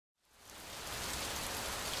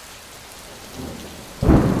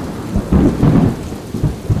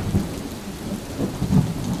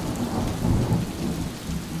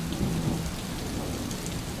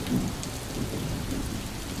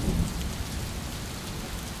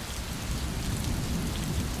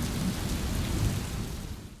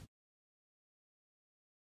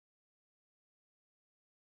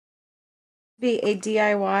Be a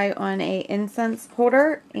DIY on a incense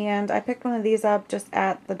holder, and I picked one of these up just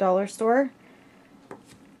at the dollar store.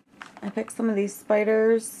 I picked some of these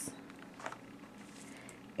spiders,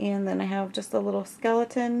 and then I have just a little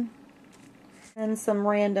skeleton and some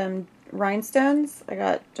random rhinestones. I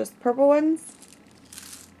got just purple ones.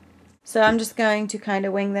 So I'm just going to kind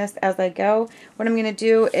of wing this as I go. What I'm going to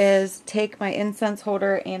do is take my incense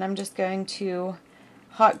holder and I'm just going to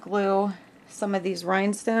hot glue some of these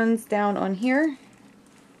rhinestones down on here.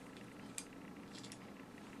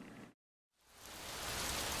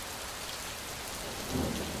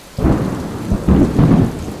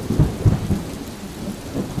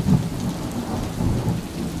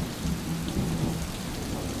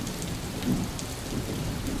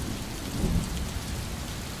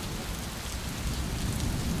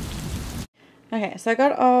 Okay, so I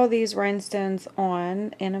got all these rhinestones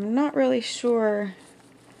on, and I'm not really sure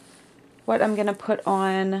what I'm going to put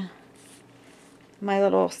on my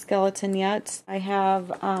little skeleton yet. I have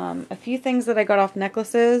a few things that I got off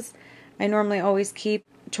necklaces. I normally always keep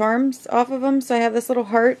charms off of them, so I have this little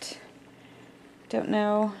heart. Don't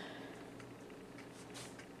know.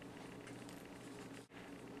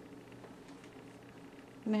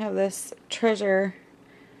 I'm going to have this treasure.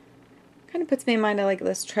 Kind of puts me in mind of like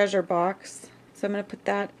this treasure box. So I'm going to put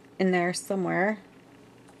that in there somewhere.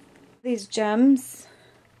 These gems,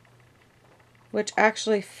 which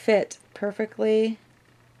actually fit perfectly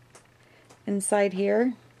inside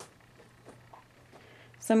here.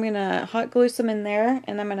 So I'm going to hot glue some in there,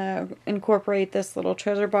 and I'm going to incorporate this little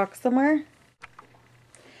treasure box somewhere.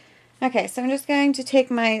 Okay, so I'm just going to take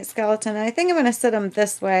my skeleton, and I think I'm going to set them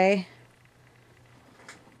this way.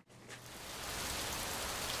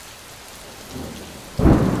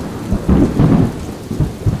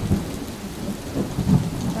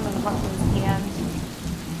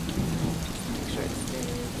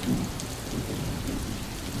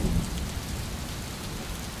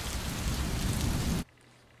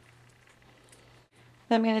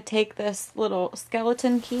 Then I'm going to take this little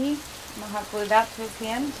skeleton key. I'm going to hot glue that to his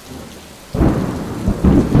hand.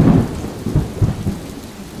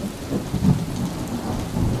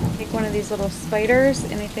 Take one of these little spiders,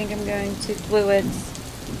 and I think I'm going to glue it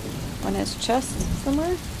on his chest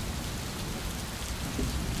somewhere.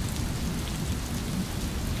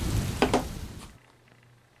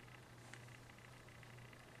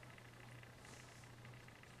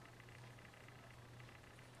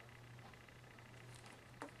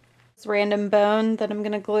 This random bone that I'm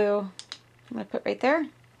going to glue, I'm going to put right there.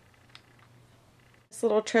 This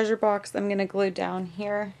little treasure box I'm going to glue down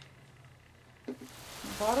here on the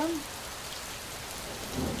bottom.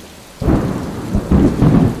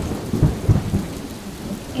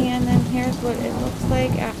 And then here's what it looks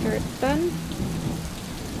like after it's done.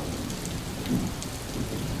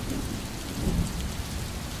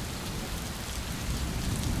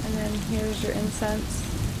 And then here's your incense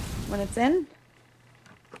when it's in.